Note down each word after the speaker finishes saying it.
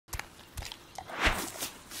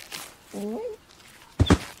I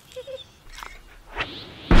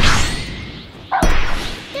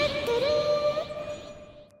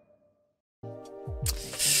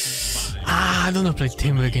don't want to play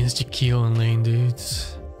Timber against Jakiro in lane, dude.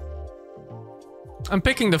 I'm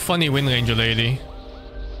picking the funny Wind Ranger lady.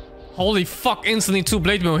 Holy fuck, instantly 2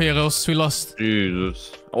 Blade Mail heroes. We lost.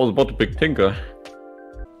 Jesus. I was about to pick Tinker.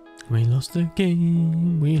 We lost the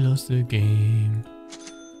game. We lost the game.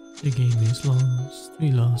 The game is lost.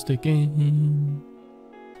 We lost the game.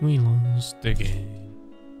 We lost the game.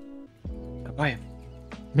 Goodbye.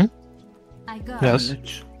 I go. Yes.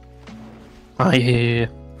 I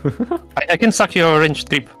can suck your ranged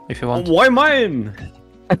creep if you want. Oh, why mine?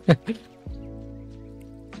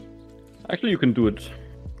 Actually, you can do it.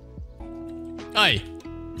 Aye.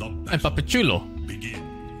 I'm Papachulo.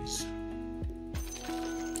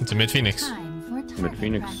 It's a mid Phoenix. Mid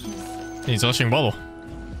Phoenix. He's rushing bubble.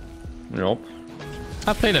 Yup.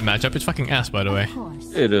 I played that matchup. It's fucking ass, by the way.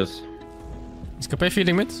 It is. Is Capé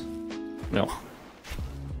feeding mid? No.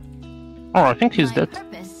 Oh, I think he's dead.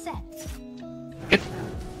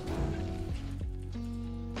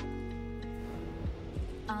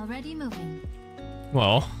 Already moving.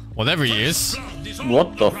 Well, whatever he is,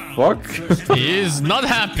 What the fuck? he is not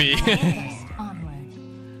happy. Onward.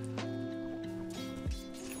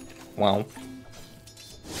 Wow.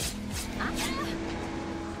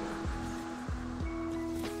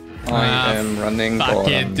 I am running Fuck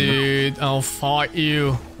bottom. it, dude. I'll fight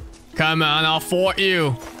you. Come on, I'll fight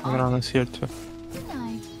you. Around is here too. Good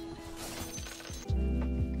night.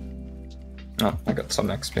 Oh, I got some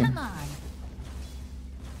XP. Come on.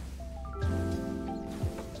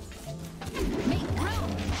 Make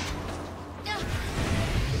room.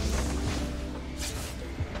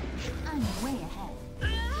 I'm way ahead.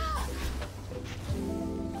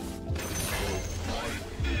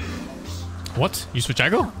 What? You switch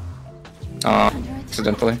aggro?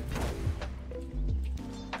 Accidentally.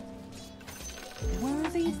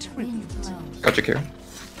 Worthy tribute. Got you, Kira.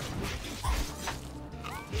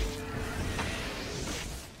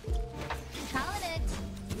 Calling it.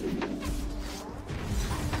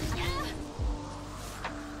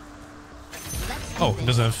 Oh, it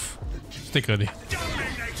doesn't have stick ready.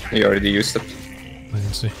 You already used it. I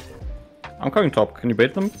didn't see. I'm coming top. Can you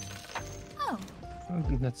bait them? Oh,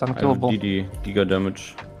 That's I have unkillable. DD Giga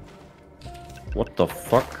damage. What the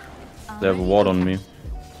fuck? They have a ward on me.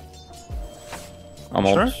 I'm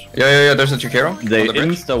out. Yeah, there's a Chikero. They on the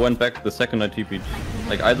bridge. insta went back the second I TP'd.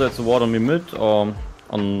 Like either it's a ward on me mid or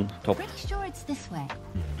on top. pretty sure it's this way.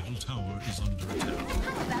 Middle tower is under attack.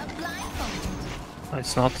 How about blindfolded?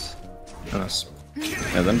 It's not. Yes.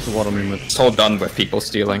 Yeah, then it's a ward on me mid. So done with people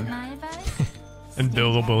stealing. My advice? And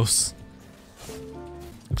buildables.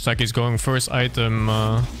 Looks like he's going first item.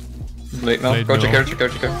 Late now. Late Go now.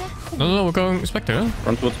 Chikero. No, we're going Spectre. Huh?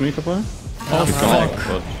 Run towards me, Kappa. Oh, fuck.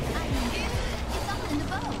 But It's up in the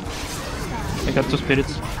bow. I got 2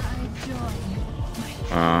 spirits.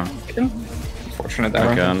 Fortunate I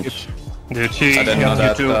arrow. can't. Dude, she I didn't know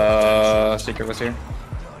got you that too. Seeker was here.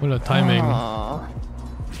 Well, timing.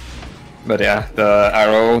 But yeah, the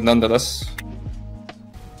arrow nonetheless.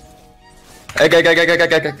 Egg. Good egg.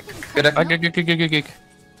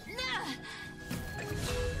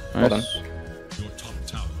 Well done. Nice. Your top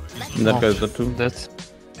tower is And that guy's dead too. That's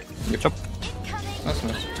Yep. That's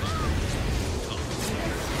nice.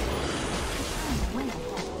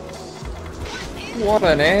 What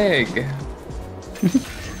an egg!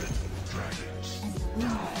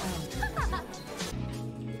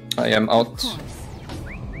 I am out.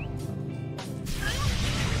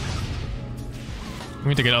 We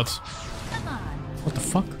need to get out. What the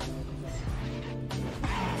fuck?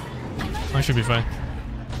 I should be fine.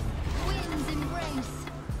 Winds embrace.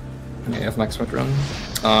 Yeah, you have max mid run.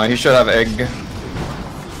 He should have egg.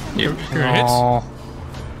 Yep. Your hits? oh,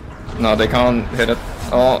 No, they can't hit it.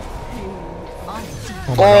 Oh,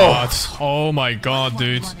 Oh my god. Oh my god,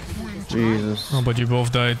 dude. Jesus. Oh, but you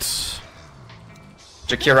both died.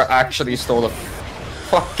 Jakira actually stole a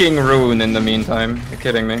fucking rune in the meantime. You're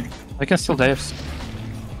kidding me. I can still dive.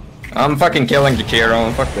 I'm fucking killing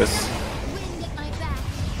Jakira. Fuck this. Wind at my back.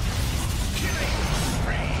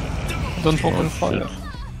 Don't open fire.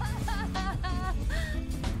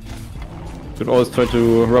 Could always try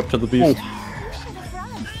to rupture the beast.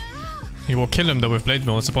 He will kill him though with Blade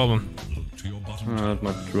Mail, that's the problem. to your bottom That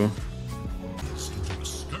might be true. into a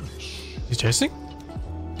skirmish. He's chasing?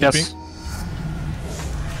 Yes. To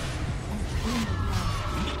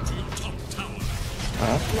your top tower.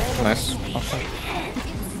 Nice. You were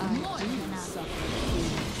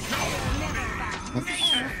a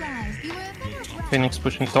better Phoenix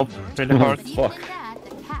pushing top really hard. Fuck. that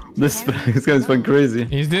the cat This guy's going crazy.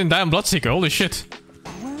 He didn't die on Bloodseeker, holy shit.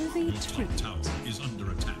 Worthy Top tribute. tower is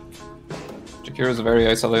under attack. Jakiro is very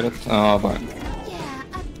isolated. But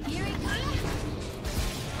Yeah, here we go.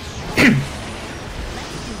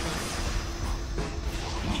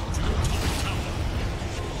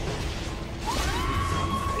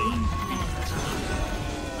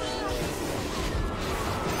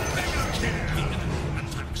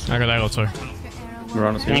 I got arrow, sorry.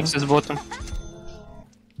 Mirana's here. Phoenix is bottom.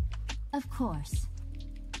 Of course.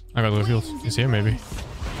 I got revealed. He's here, maybe.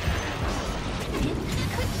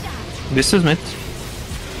 This is mid.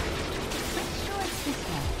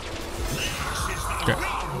 Okay.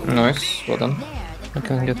 nice, well done. I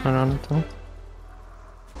can get my run too.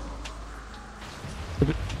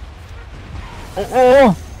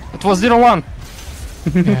 Oh! It was 0-1!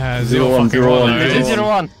 Yeah, 0-1, 0-1. It is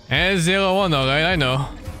 0-1! And 0-1, alright, I know.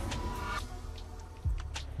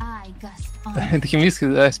 I gust on. And he missed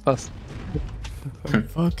his ice pass.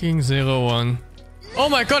 Fucking 0-1. Oh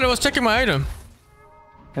my god, I was checking my item.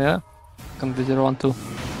 Yeah. Can be 0-1 too.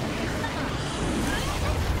 Flip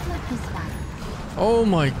this back. Oh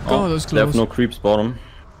my god, that was They have close. no creeps bottom.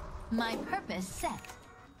 My purpose set.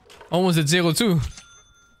 Almost at 0-2.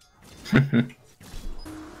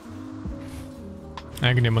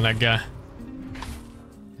 Agony on that guy.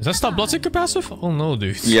 Is that stop Bloodseeker passive? Oh no,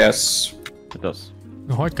 dude. Yes. It does.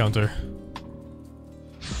 No hard counter.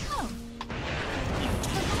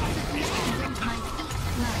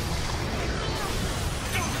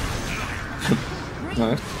 Nice. This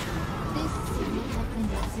would have been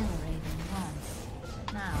exhilarating once.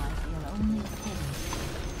 Now I feel only pity.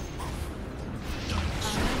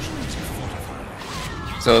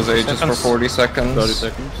 So his age is for 40 seconds. 30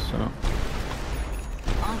 seconds. So.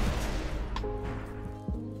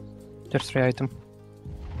 There's 3 item.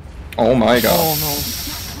 Oh my god. Oh no.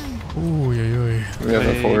 Ooh, yo, yo. We have I a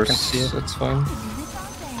can force. see it. It's fine.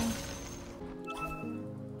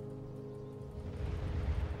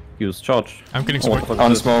 Use charge. I'm getting Oh, what smoked. the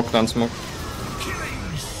fuck is this? Unsmoked, unsmoked.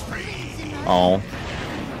 Oh.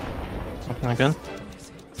 Something again.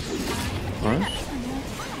 Alright.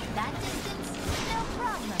 That distance, no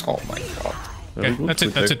problem. Oh my god. Very Okay, good. that's We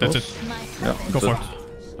it, that's take it, that's those. it. My Yeah, Go that's for it. it.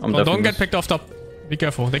 I'm Oh, don't definitely get picked off top. Be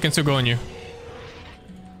careful, they can still go on you.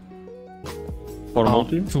 For Oh.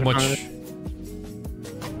 multi. Too much.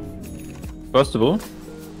 First of all,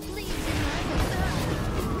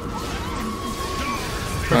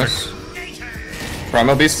 Nice.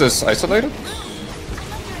 Primal Beast is isolated.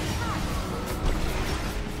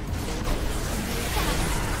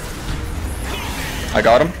 I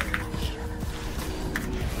got him.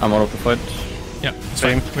 I'm out of the fight. Yeah, it's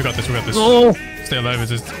fine. We got this, we got this. Oh! Stay alive,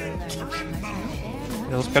 it's just...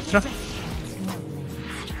 Little Spectra.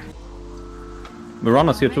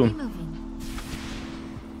 Mirana's here too. moving.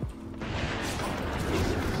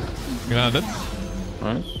 You're not dead.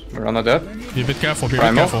 Nice. We're on a dead. Be a bit careful, be a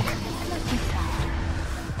bit Primal. careful.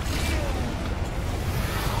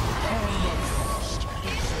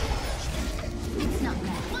 It's not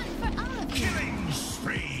bad. One for all of you.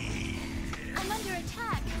 I'm under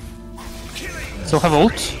attack. Still have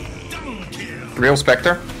ult. Real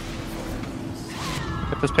Spectre.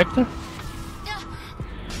 Get the Spectre.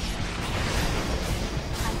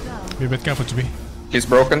 Be a bit careful to be. He's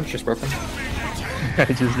broken. She's broken. I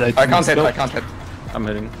just died. I can't hit. I can't hit. I'm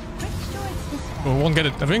hitting. Oh, won't get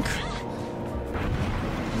it, I think.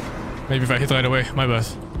 Maybe if I hit right away, my bad. I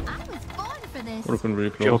was born for this. Would have been really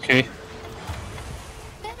close. Okay.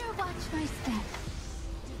 Better watch my step.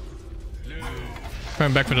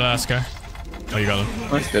 Going back for the last guy. Oh, you got him.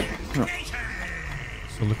 Nice. Good.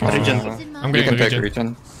 So looking for... Regen. I'm You getting can the take regen.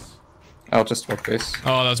 regen. I'll just walk base.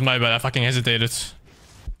 Oh, that's my bad, I fucking hesitated.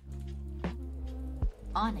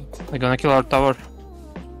 On it. They're gonna kill our tower.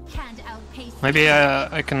 Can't outpace. Maybe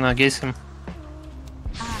I can gaze him.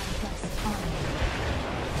 I gust on.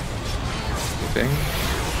 Thing.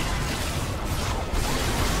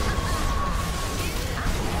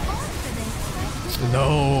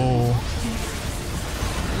 No.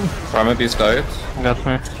 Primal Beast died. Got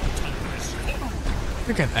me.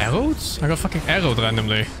 I get arrowed? I got fucking arrowed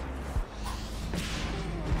randomly.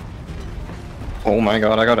 Oh my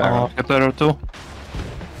god, I got Oh, arrow. get arrow too.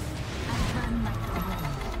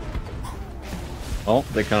 Oh,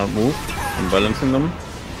 they cannot move. I'm balancing them.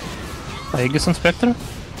 Aegis and Spectre.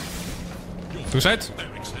 Two sides?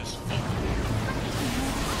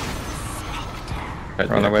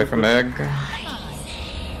 Run away from egg. It's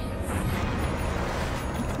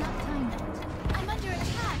not time yet. I'm under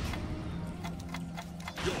attack.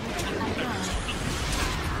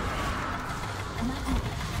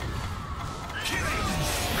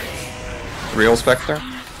 Real Spectre.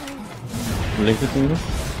 Link is in there.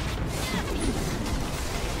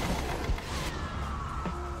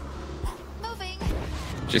 Moving.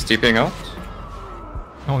 She's TPing out.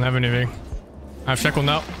 I don't have anything. I have Shackle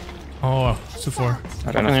now. Oh, it's too far.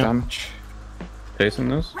 I don't have damage. Chasing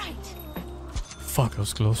this. Right. Fuck, that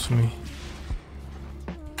was close for me.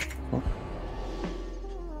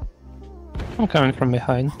 I'm coming from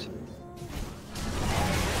behind.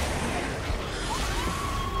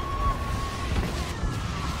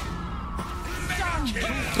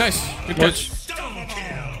 Nice. Good catch.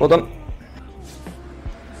 Well done.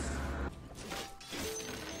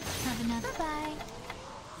 Have another bye.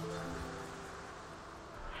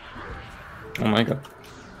 Oh my god.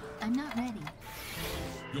 I'm not ready.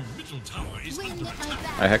 Your middle tower is Wind under at my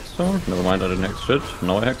attack. I back. hexed her. Never mind, I didn't hex shit.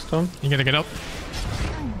 Now I hexed her. You gotta get up.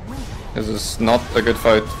 I'm away. This is not a good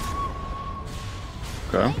fight.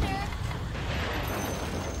 Okay. Later.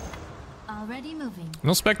 Already moving.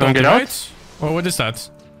 No spectre, Don't get out. right? Or what is that?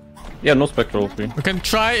 Yeah, no spectral free. We can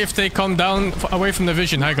try if they come down away from the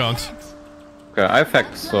vision. High ground. Okay, I have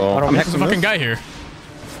hex, so I'm There's a hexing fucking this. guy here.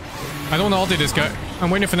 I don't want to ulti this guy. I'm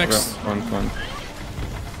waiting for Yeah, next. fine.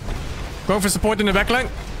 Going for support in the backline.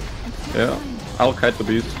 Yeah, I'll kite the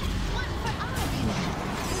beast.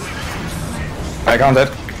 I got it.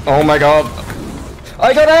 Oh my god.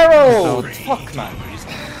 I got arrowed! Fuck man.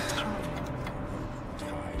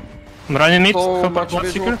 I'm running mid. So Help much out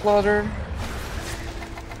visual seeker. clutter.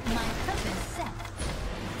 My purpose set.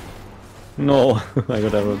 No, I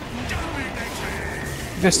got arrowed.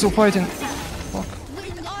 They're still fighting.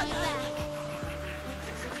 Wind at my back.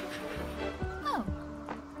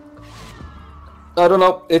 Oh, I don't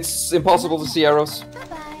know. It's impossible to see arrows.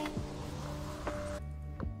 bye-bye.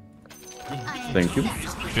 Thank you.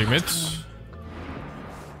 Big mid.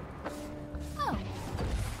 Oh,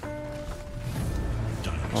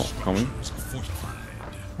 Oh, coming.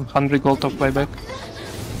 100 gold of buyback.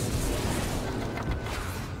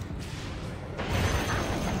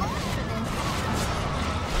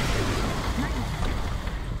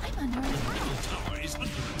 I'm under attack. Tower is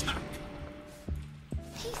under attack.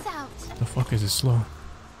 Peace out. The fuck is it slow?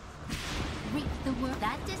 Reach the work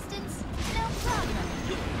that distance? No problem.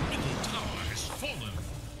 Middle tower has fallen.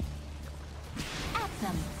 At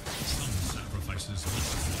them. Some sacrifices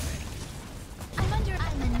must be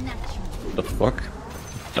I'm a natural. What the fuck?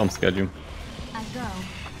 Jump scared you. I go.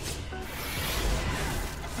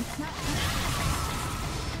 It's not.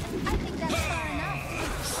 I think that's far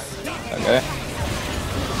enough. Okay.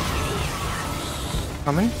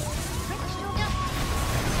 Coming.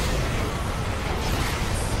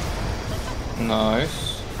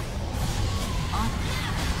 Nice.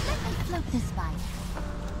 Let me float this by.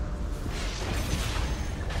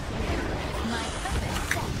 My purpose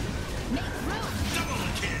set. Make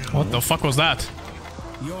room What the fuck was that?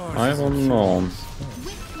 I don't know.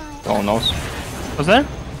 with my Oh no. Was there?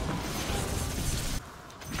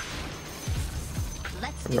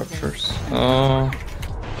 Let's do this. Ruptures.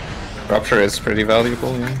 Rupture is pretty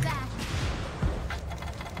valuable, yeah. Back.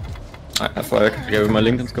 I flag. I gave my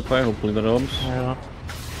Lincoln's Kappai, hopefully that helps. Yeah.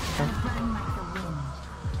 I run like the wind.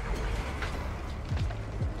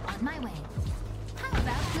 On my way. How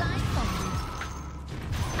about blindfolded?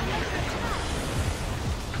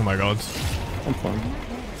 Oh my god. I'm fine.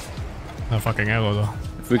 That fucking arrow though.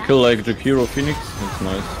 If we kill like Jakiro Phoenix, that's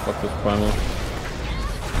nice. Fuck this primal.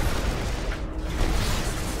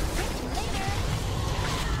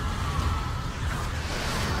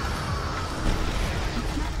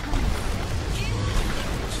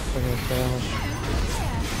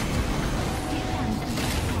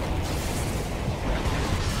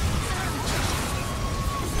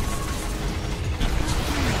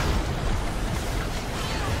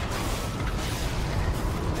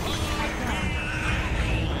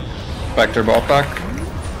 Vector bot back.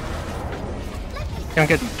 Can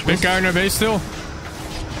get Big guy in our base still.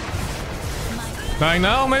 Dying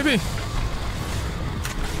now, maybe?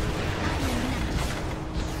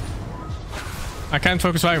 I can't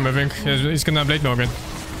focus fire him, I think. He's gonna blade no again.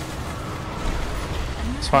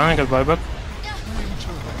 it's fine. I got buyback.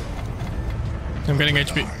 I'm getting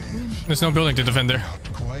HP. There's no building to defend there.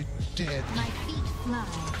 quite dead. My feet fly.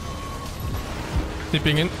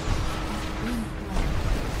 Tipping in.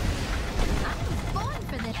 Born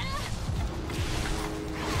for this.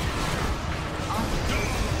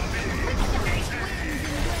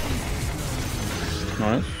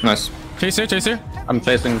 Nice. Nice. Chaser, chaser. I'm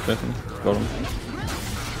chasing. Got him.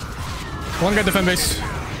 One guy defend base.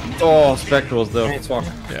 Oh, Spectre was there. Fuck.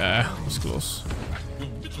 Yeah, it was close.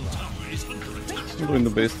 I'm doing the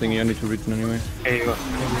base thingy, I need to return anyway. There you go.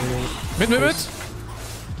 Mid.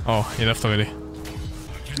 Oh, he left already.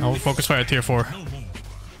 I'll focus fire tier 4.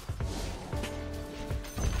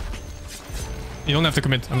 You don't have to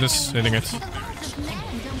commit. I'm just hitting it.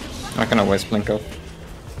 I can always blink up.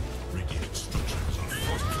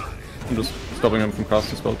 I'm just stopping him from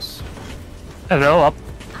casting spells. Hello, up.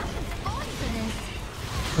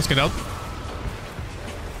 Let's get out.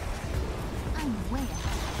 I'm way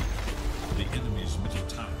ahead. The enemy's middle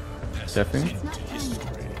tower has Stepping. history.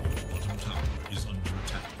 Bottom tower is under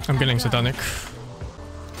attack. I'm getting satanic.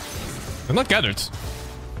 They're not gathered.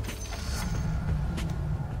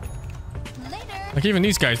 Later. Like even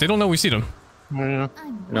these guys, they don't know we see them. Mm,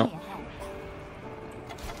 I'm No. way ahead.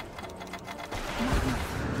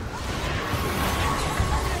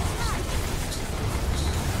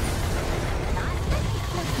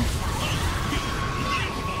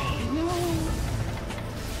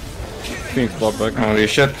 Phoenix bot back. Holy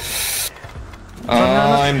shit.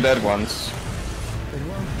 I'm dead once.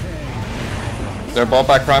 They're bought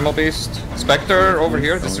back Primal Beast. Spectre over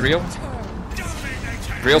here, this is real.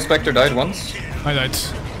 Real Spectre died once. I died.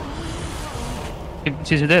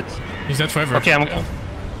 she's dead. He's dead forever. Okay, I'm.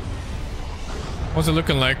 What's it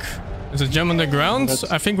looking like? Is a gem on the ground?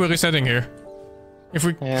 That's- I think we're resetting here. If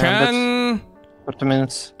we Yeah, can... 40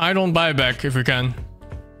 minutes. I don't buy back if we can.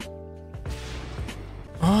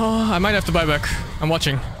 Oh, I might have to buy back. I'm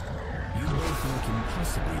watching.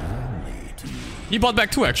 He bought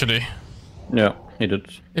back too, actually. Yeah, he did.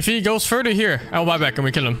 If he goes further here, I'll buy back and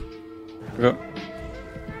we kill him. Okay.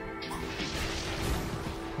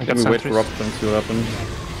 I got We wait for sentries. Rob and see what happens.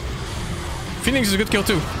 Phoenix is a good kill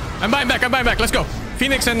too. I'm buying back, let's go.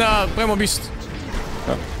 Phoenix and Primal Beast.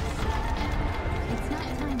 Yeah. It's not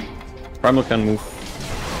time yet. Primal can move.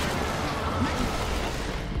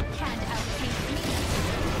 Can't outpace me.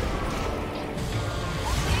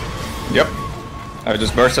 Yep. I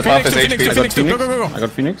just bursted half his Phoenix, HP. to Phoenix, to Phoenix, go. I got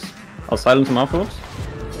Phoenix. I'll silence him afterwards.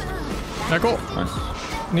 Yeah, cool. Nice.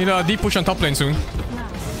 Need a deep push on top lane soon.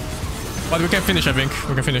 But we can finish, I think.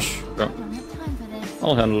 We can finish. Go. Don't have time for this.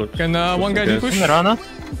 I'll handle it. Can one guy Okay. deep push? Mirana?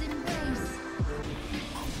 Hands embrace.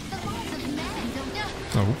 The laws of man don't know.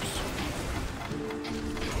 Oh, oops.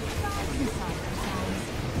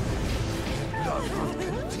 I'm not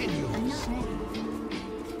ready.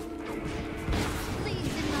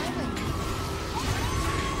 Please deny me.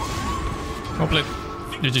 Well played.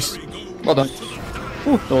 GG's. Well done.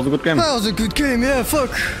 Ooh, that was a good game. That was a good game, yeah,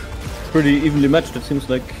 fuck. Pretty evenly matched, it seems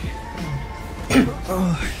like.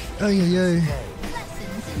 Ay.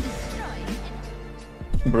 Lessons in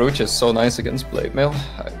destroying. Brooch is so nice against Blade Mail.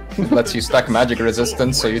 It lets you stack magic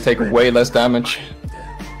resistance so you take way less damage.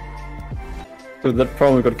 Dude, that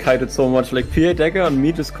probably got kited so much. Like, PA dagger and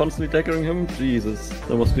me just constantly daggering him? Jesus,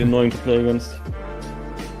 that must be annoying to play against.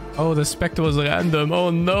 Oh, the Spectre was random. Oh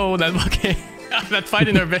no, that fucking... that fight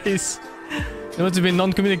in our base. It must have been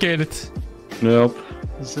non-communicated. Nope.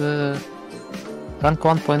 It's rank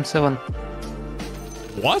 1.7.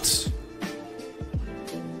 What?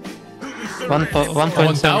 1.7.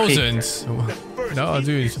 1000. No,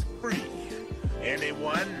 dude.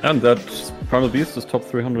 And that Primal Beast is top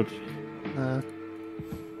 300.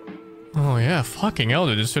 Oh yeah, fucking hell,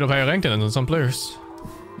 dude. It's straight up higher ranked than some players.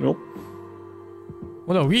 Nope.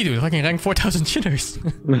 What are we, dude? Fucking rank 4000 shitters.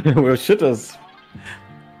 We're shitters.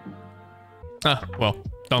 Ah, well,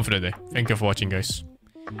 done for the day. Thank you for watching, guys.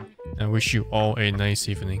 I wish you all a nice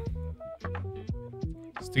evening.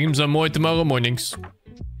 Streams are more tomorrow mornings.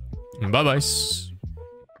 Bye-bye.